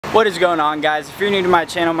What is going on, guys? If you're new to my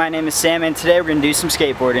channel, my name is Sam, and today we're going to do some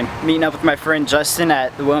skateboarding. Meeting up with my friend Justin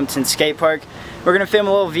at the Wilmington Skate Park. We're going to film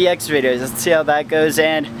a little VX videos. Let's see how that goes,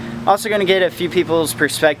 and also going to get a few people's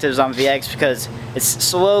perspectives on VX because it's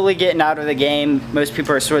slowly getting out of the game. Most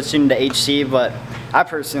people are switching to HC, but I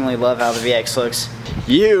personally love how the VX looks.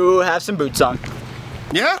 You have some boots on.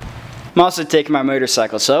 Yeah. I'm also taking my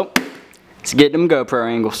motorcycle, so let's get them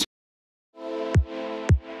GoPro angles.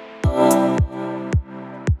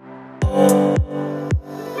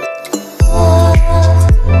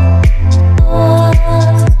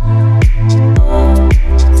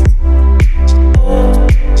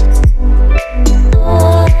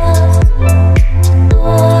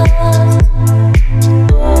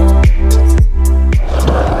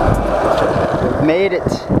 Made it.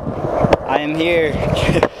 I am here.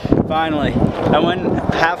 Finally. I went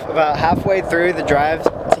about halfway through the drive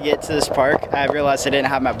to get to this park. I realized I didn't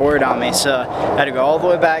have my board on me, so I had to go all the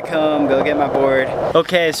way back home, go get my board.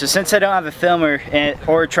 Okay, so since I don't have a filmer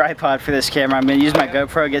or a tripod for this camera, I'm gonna use my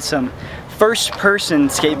GoPro, get some first-person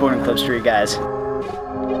skateboarding clips for you guys.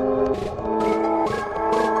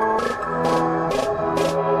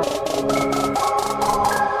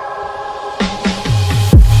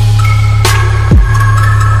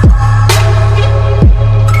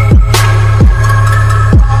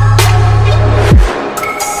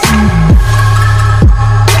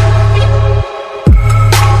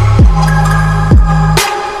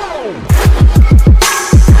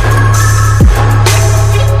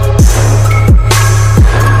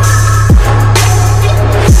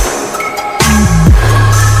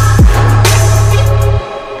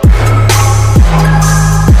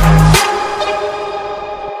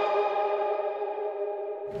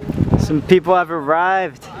 Some people have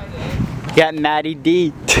arrived. Got Matty D.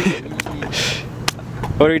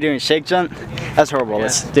 What are we doing? Shake jump? That's horrible. Yeah.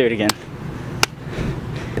 Let's do it again.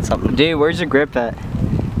 It's something. Dude, where's your grip at?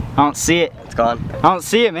 I don't see it. It's gone. I don't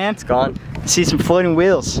see it, man. It's gone. I see some floating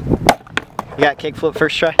wheels. You got kickflip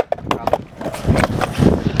first try?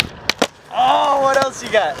 Oh, what else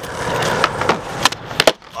you got?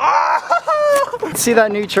 Oh! See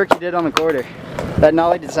that new trick you did on the quarter? That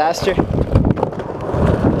nollie disaster?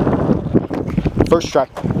 First try.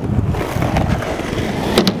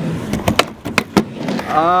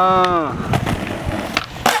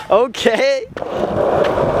 Okay.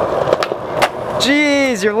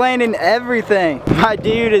 Jeez, you're landing everything. My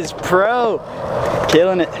dude is pro.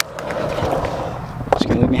 Killing it. Just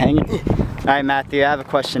gonna leave me hanging. All right, Matthew, I have a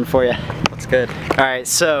question for you. That's good. All right,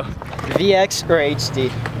 so VX or HD?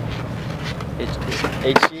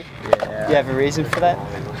 HD. HD? Yeah. You have a reason for that?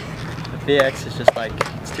 The VX is just like,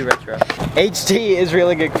 it's too retro. HD is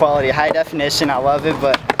really good quality, high definition, I love it,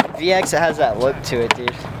 but VX, it has that look to it,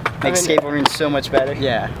 dude. Makes skateboarding so much better.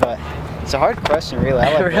 Yeah. But it's a hard question, really.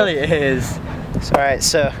 I like it really is. So, alright,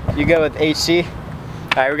 so you go with HD.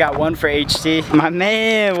 Alright, we got one for HD. My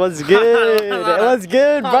man, what's good? What's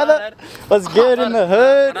good, brother? What's good in the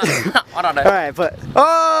hood? Alright, but,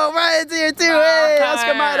 oh, Ryan's here too. Hey,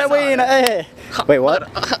 Oscar Madawina. Hey. Wait, what?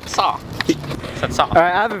 Saw. Alright,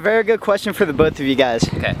 I have a very good question for the both of you guys.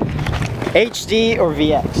 Okay. HD or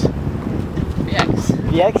VX? VX.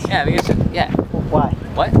 VX? Yeah, VX. Yeah. Why?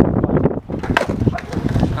 What? I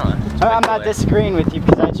don't know. I'm not disagreeing with you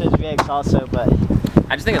because I chose VX also, but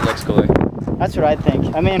I just think it looks cooler. that's what I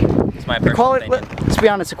think. I mean, It's my the personal quality. opinion. Let's be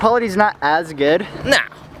honest, the quality's not as good. Nah.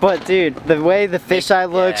 But dude, the way the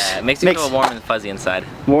fisheye looks, Yeah, it makes you feel warm and fuzzy inside.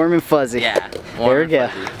 warm and fuzzy. Yeah. There we go.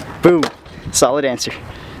 Boom. Solid answer.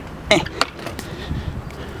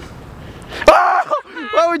 Oh!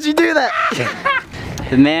 Why would you do that?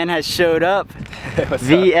 The man has showed up.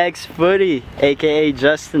 VX Footy, aka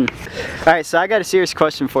Justin. Alright, so I got a serious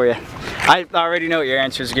question for you. I already know what your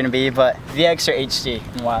answer is going to be, but VX or HD,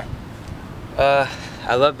 and why?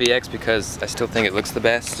 I love VX because I still think it looks the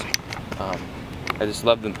best. I just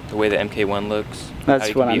love the way the MK1 looks. That's how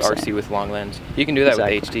you what can I'm be RC saying. with long lens. You can do that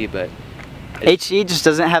Exactly. with HD, but HD just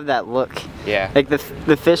doesn't have that look. yeah. Like the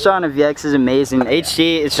fish on a VX is amazing.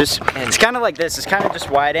 HD, it's just, it's kind of like this. It's kind of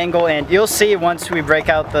just wide angle, and you'll see once we break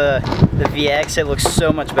out the VX, it looks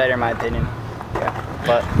so much better in my opinion. Yeah.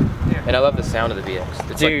 But And I love the sound of the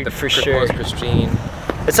VX. It's dude, like the for sure. most pristine.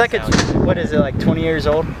 It's like what is it, like 20 years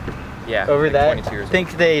old? Yeah. Over like that. 22 years I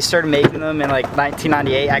think they started making them in like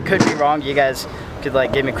 1998. I could be wrong. You guys could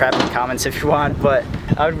like give me crap in the comments if you want, but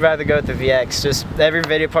I would rather go with the VX. Just every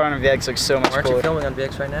video part on the VX looks so much Aren't cooler. you filming on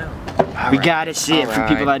VX right now? We gotta see it for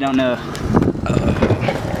people that don't know.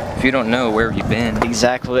 If you don't know, where have you been?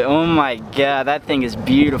 Exactly. Oh my god, that thing is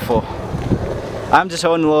beautiful. I'm just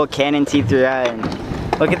holding a little Canon T3i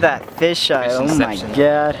and look at that fisheye. Oh my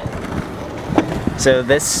god. So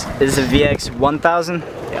this is a VX 1000?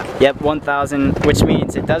 Yeah. Yep, 1000, which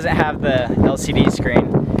means it doesn't have the LCD screen.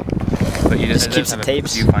 But you Just it keeps does have the a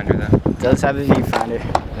tapes. viewfinder though. It does have a viewfinder.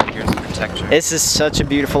 And here's the protection. This is such a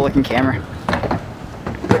beautiful looking camera.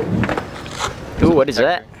 Ooh, what is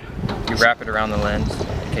that? You wrap it around the lens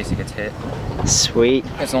in case it gets hit. Sweet.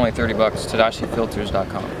 It's only 30 bucks.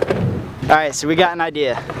 TadashiFilters.com. Alright, so we got an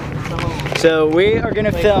idea. So we are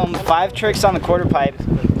gonna film 5 tricks on the quarter pipe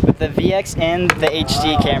with the VX and the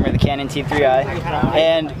HD camera, the Canon T3i.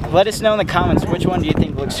 And let us know in the comments, which one do you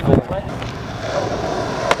think looks cool?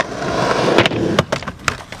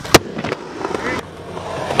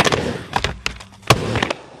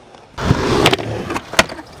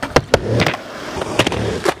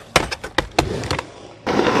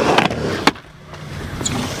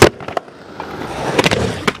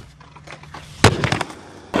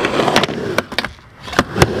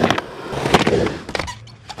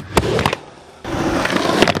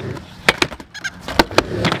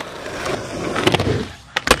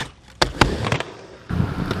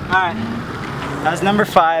 Alright, that was number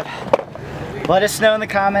 5. Let us know in the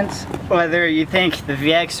comments whether you think the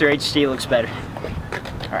VX or HD looks better.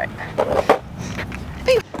 Alright.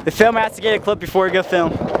 The filmer has to get a clip before we go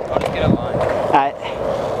film. I'll just get a line. Alright.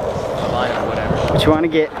 A line or whatever. What you want to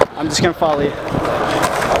get? I'm just going to follow you.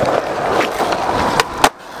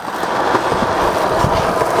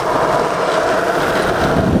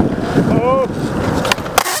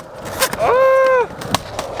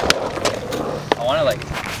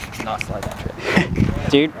 Not slide that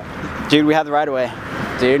trick. Dude, we have the right of way.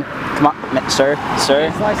 Dude, come on, sir.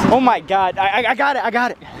 Oh my God, I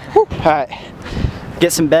got it. Whew. All right,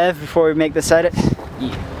 get some bev before we make this edit.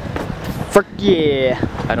 Yeah. Frick yeah.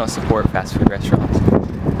 I don't support fast food restaurants.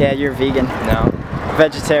 Yeah, you're vegan. No.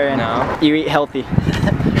 Vegetarian. No. You eat healthy.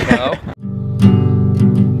 No.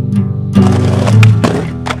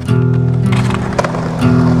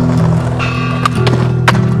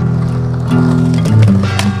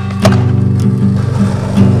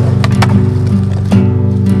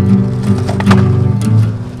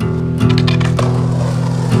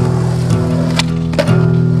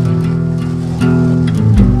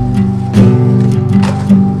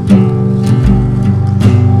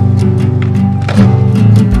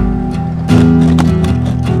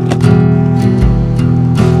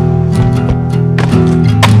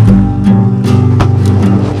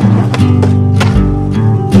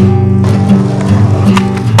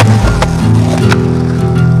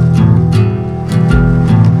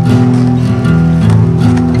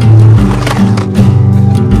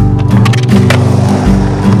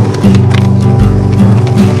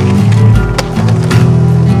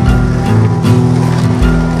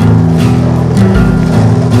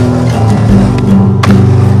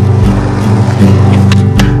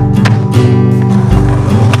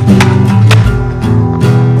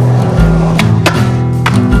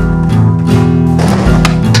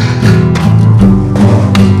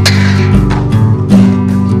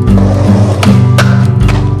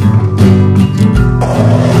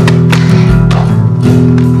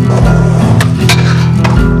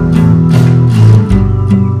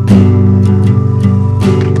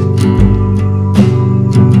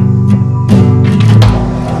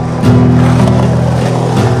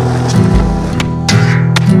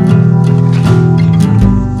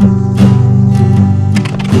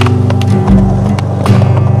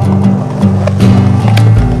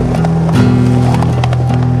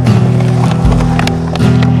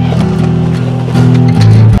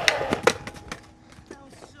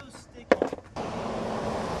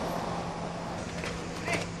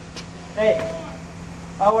 Hey.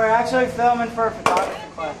 Oh, we're actually filming for a photography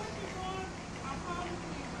class.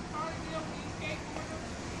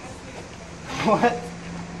 What?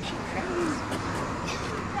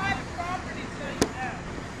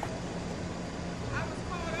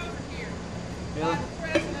 Really? The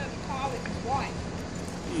president of the college's wife.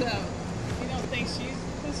 So, if you don't think she's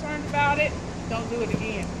concerned about it, don't do it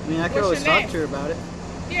again. I mean, I could always talk to her about it.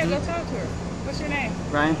 Yeah, go talk to her. What's your name?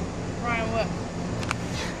 Ryan? Ryan what?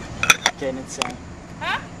 Kidding, it's Sam.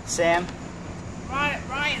 Huh? Sam?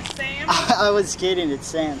 Ryan Sam? I was kidding, it's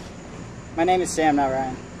Sam. My name is Sam, not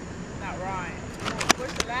Ryan. Not Ryan.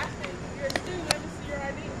 What's your last name? You're a student, let me see your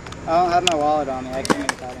ID. I don't have my wallet on me, I came in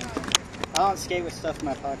without anything. I don't skate with stuff in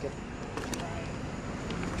my pocket.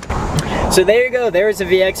 So there you go, there was a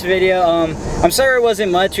VX video. I'm sorry it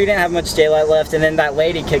wasn't much, we didn't have much daylight left, and then that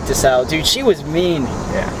lady kicked us out. Dude, she was mean.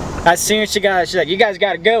 Yeah. As soon as she got out, she's like, you guys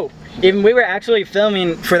gotta go. Even we were actually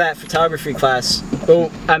filming for that photography class. Well,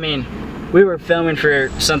 I mean, we were filming for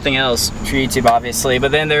something else, for YouTube obviously,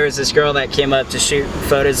 but then there was this girl that came up to shoot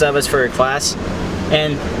photos of us for her class,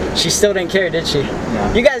 And she still didn't care, did she?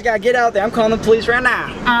 No. You guys gotta get out there. I'm calling the police right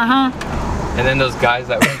now. And then those guys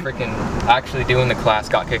that were freaking actually doing the class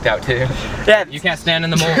got kicked out too. Yeah. You can't stand in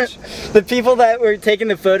the mulch. The people that were taking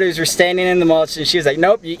the photos were standing in the mulch, and she was like,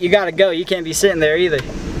 nope, you gotta go. You can't be sitting there either.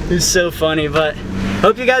 It was so funny, but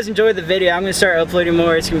hope you guys enjoyed the video. I'm gonna start uploading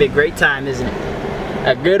more. It's gonna be a great time, isn't it?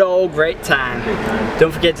 A good old great time.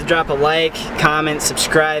 Don't forget to drop a like, comment,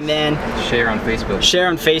 subscribe, man. Share on Facebook. Share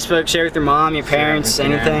on Facebook, share with your mom, your parents,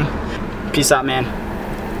 anything. Peace out,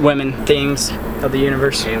 man. Women, things of the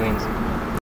universe. Aliens.